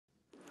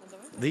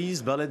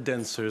These ballet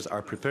dancers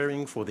are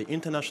preparing for the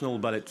International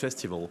Ballet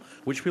Festival,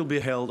 which will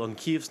be held on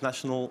Kyiv's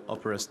National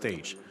Opera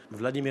stage.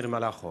 Vladimir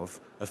Malachov,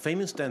 a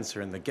famous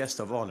dancer and the guest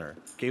of honor,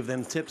 gave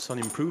them tips on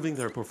improving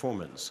their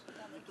performance.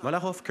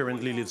 Malachov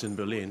currently lives in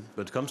Berlin,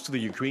 but comes to the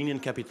Ukrainian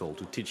capital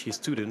to teach his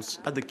students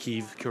at the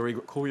Kyiv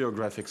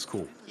choreographic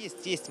school.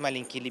 Есть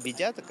маленькие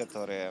лебедята,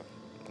 которые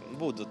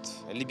будут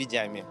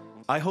лебедями.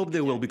 I hope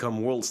they will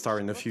become world star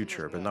in the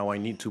future, but now I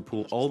need to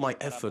pull all my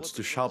efforts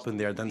to sharpen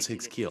their dancing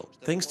skill.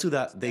 Thanks to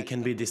that, they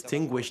can be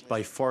distinguished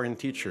by foreign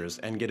teachers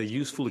and get a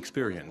useful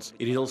experience.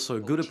 It is also a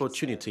good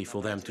opportunity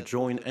for them to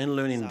join and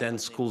learn in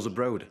dance schools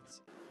abroad.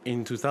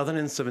 In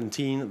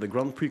 2017, the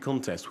Grand Prix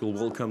contest will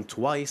welcome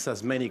twice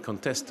as many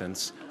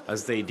contestants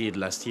as they did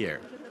last year.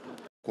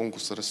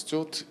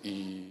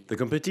 The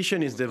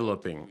competition is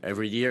developing.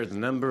 Every year, the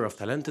number of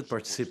talented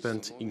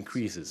participants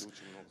increases.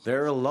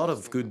 There are a lot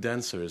of good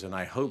dancers, and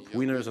I hope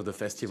winners of the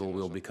festival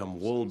will become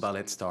world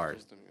ballet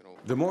stars.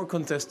 The more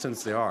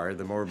contestants there are,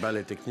 the more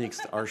ballet techniques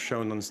are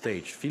shown on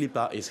stage.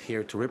 Philippa is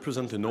here to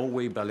represent the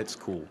Norway Ballet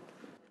School.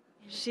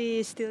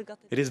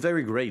 It is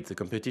very great, the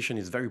competition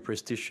is very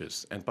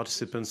prestigious, and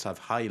participants have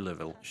high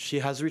level. She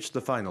has reached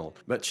the final,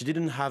 but she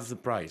didn't have the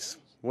prize.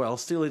 Well,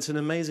 still, it's an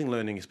amazing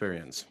learning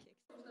experience.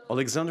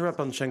 Alexandra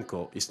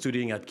Panchenko is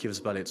studying at Kyiv's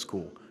ballet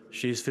school.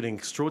 She is feeling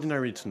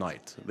extraordinary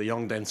tonight. The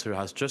young dancer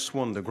has just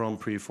won the Grand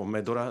Prix for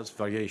Medora's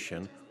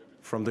variation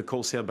from the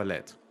Corsair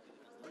Ballet.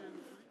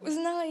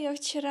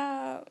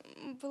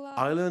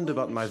 I learned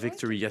about my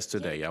victory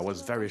yesterday. I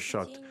was very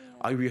shocked.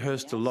 I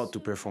rehearsed a lot to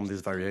perform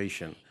this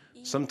variation.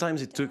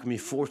 Sometimes it took me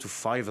 4 to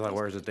 5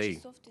 hours a day.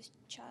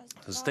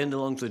 So stand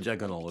along to the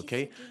diagonal,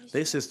 okay?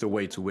 This is the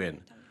way to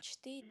win.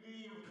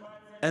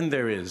 And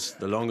there is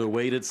the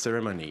long-awaited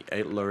ceremony,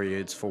 8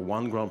 laureates for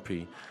 1 Grand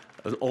Prix,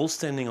 all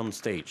standing on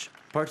stage.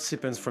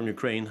 Participants from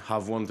Ukraine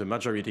have won the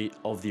majority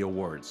of the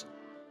awards.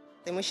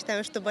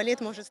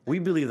 We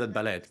believe that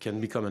ballet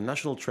can become a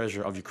national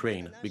treasure of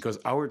Ukraine because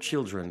our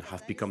children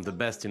have become the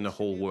best in the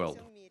whole world.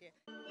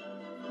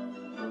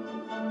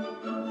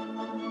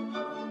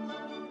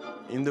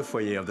 In the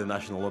foyer of the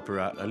National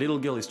Opera, a little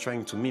girl is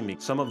trying to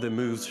mimic some of the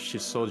moves she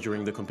saw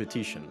during the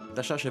competition.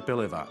 Dasha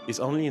Shepeleva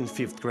is only in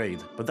 5th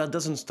grade, but that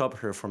doesn't stop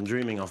her from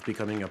dreaming of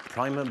becoming a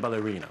prima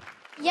ballerina.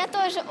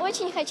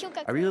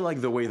 I really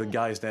like the way the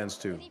guys dance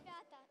too.